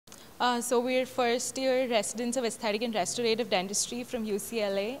So we're first year residents of Aesthetic and Restorative Dentistry from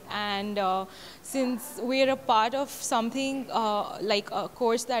UCLA, and since we're a part of something like a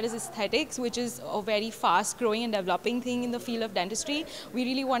course that is aesthetics, which is a very fast growing and developing thing in the field of dentistry, we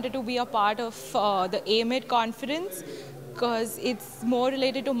really wanted to be a part of the AMED conference, because it's more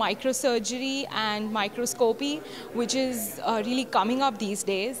related to microsurgery and microscopy, which is really coming up these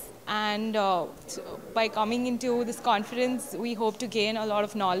days. And by coming into this conference, we hope to gain a lot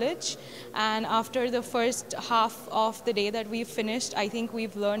of knowledge. And after the first half of the day that we've finished, I think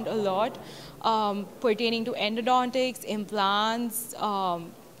we've learned a lot pertaining to endodontics, implants,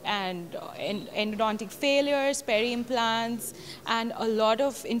 and endodontic failures, peri-implants, and a lot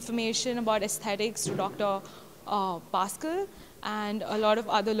of information about aesthetics to Dr. Pascal and a lot of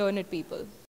other learned people.